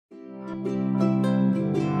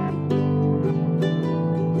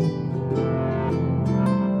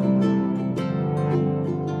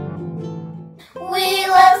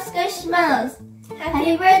Squishmallows.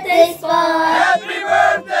 Happy birthday, Spot! Happy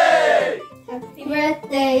birthday! Happy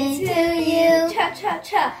birthday to you! Cha cha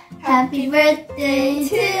cha! Happy birthday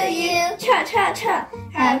to you! Cha cha cha!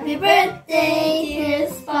 Happy birthday,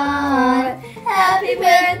 dear Spot! Happy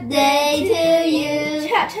birthday to you!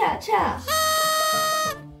 Cha cha cha!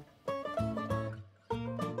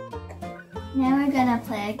 Now we're gonna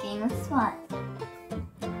play a game of Spot.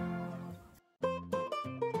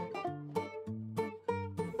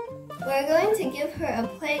 We're going to give her a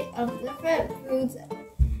plate of different foods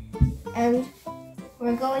and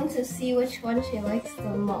we're going to see which one she likes the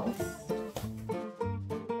most.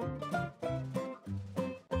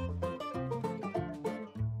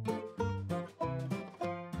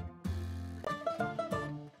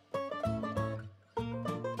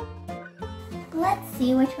 Let's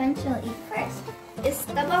see which one she'll eat first. It's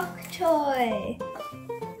the bok choy.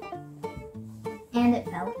 And it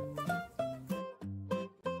fell.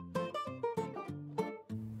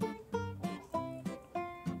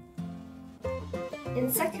 In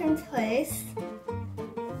second place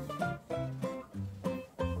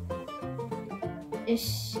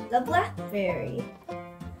is the blackberry.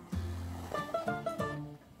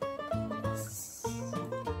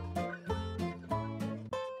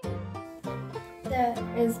 There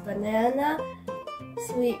is banana,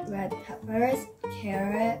 sweet red peppers,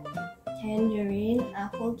 carrot, tangerine,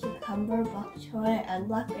 apple, cucumber, bok choy, and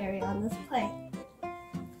blackberry on this plate.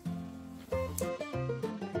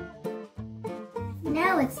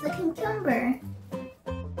 Now it's the cucumber.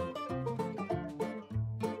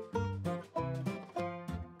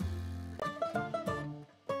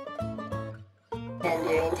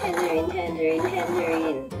 Tangerine, tangerine, tangerine,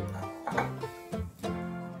 tangerine.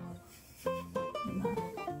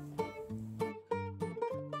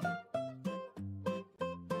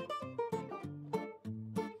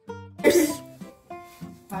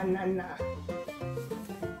 Banana.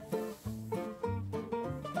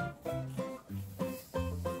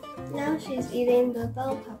 Now she's eating the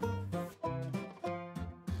bell pepper.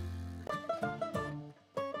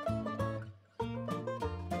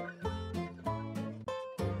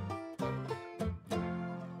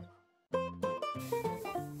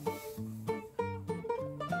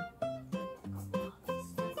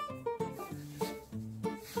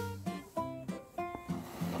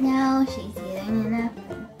 Now she's eating an apple.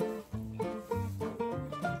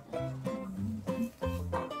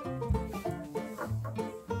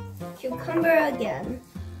 Cucumber again.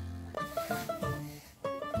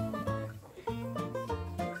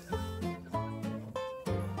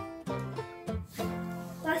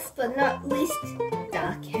 Last but not least,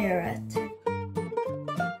 the carrot.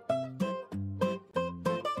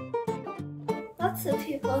 Lots of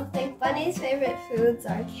people think Bunny's favorite foods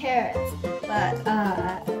are carrots, but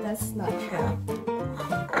that's not true.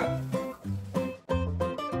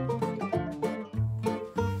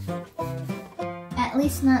 At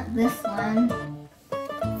least not this one.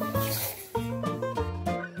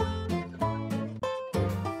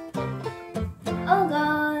 All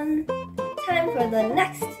gone. Time for the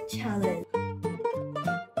next challenge.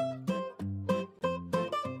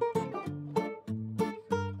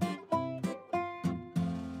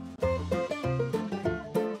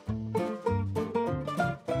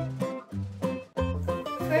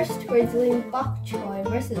 First, we're doing bok choy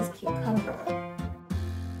versus cucumber.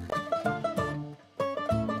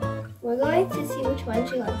 We're going to see which one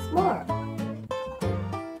she likes more.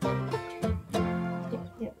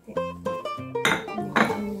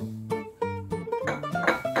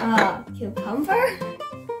 Cucumber?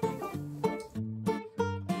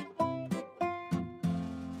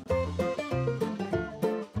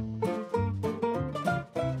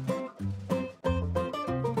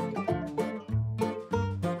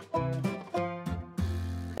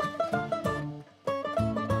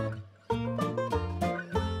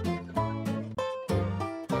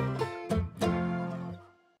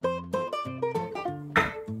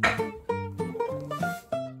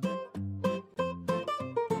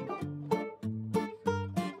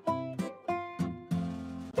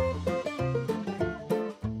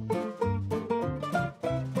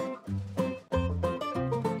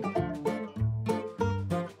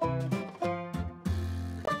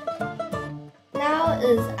 Now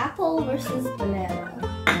is apple versus banana.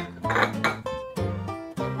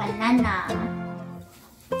 Banana.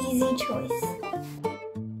 Easy choice.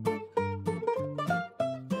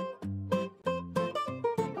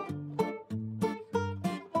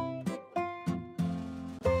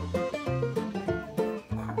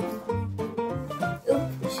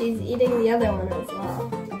 Oop, she's eating the other one as well.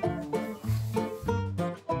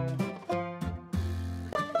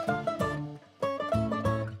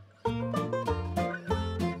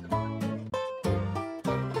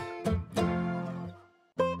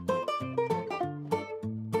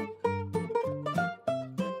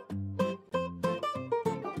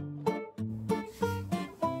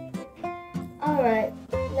 Alright,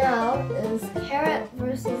 now is carrot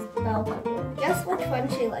versus bell pepper. Guess which one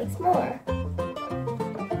she likes more?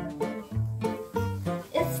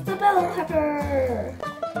 It's the bell pepper!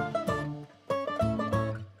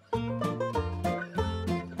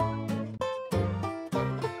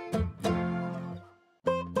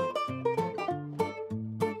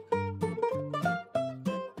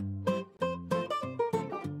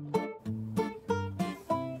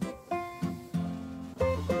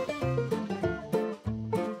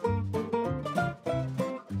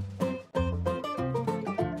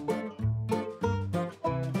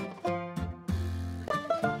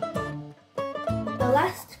 The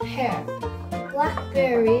last pair,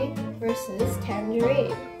 blackberry versus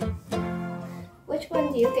tangerine. Which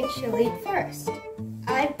one do you think she'll eat first?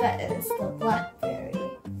 I bet it's the blackberry.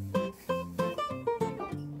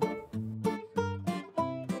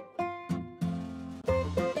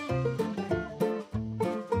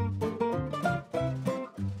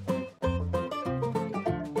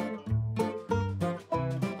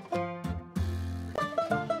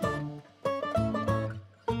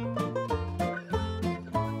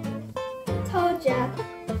 Told ya.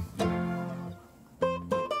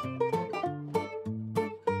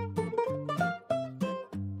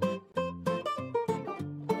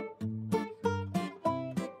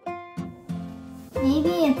 Maybe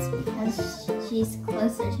it's because she's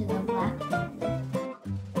closer to the blackberry.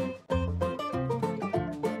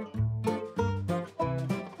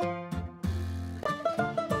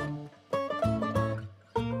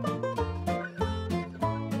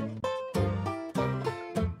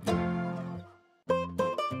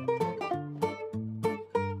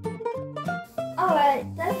 Alright,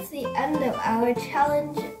 that's the end of our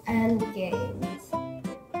challenge and games.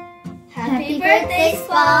 Happy birthday,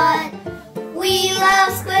 Spot! We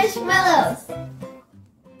love Squishmallows!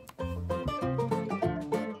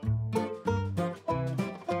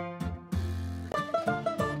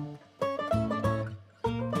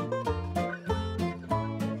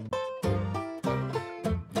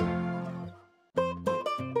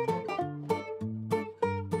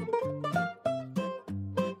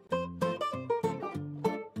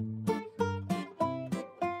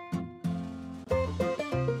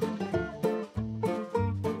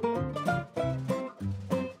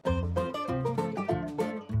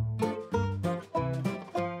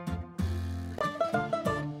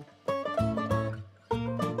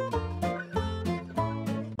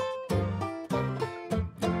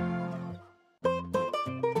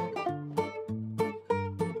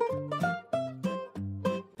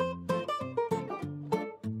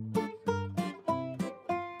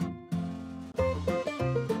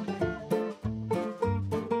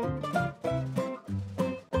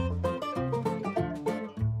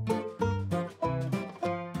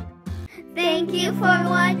 Thank you for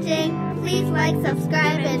watching. Please like,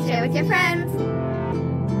 subscribe, and share with your friends.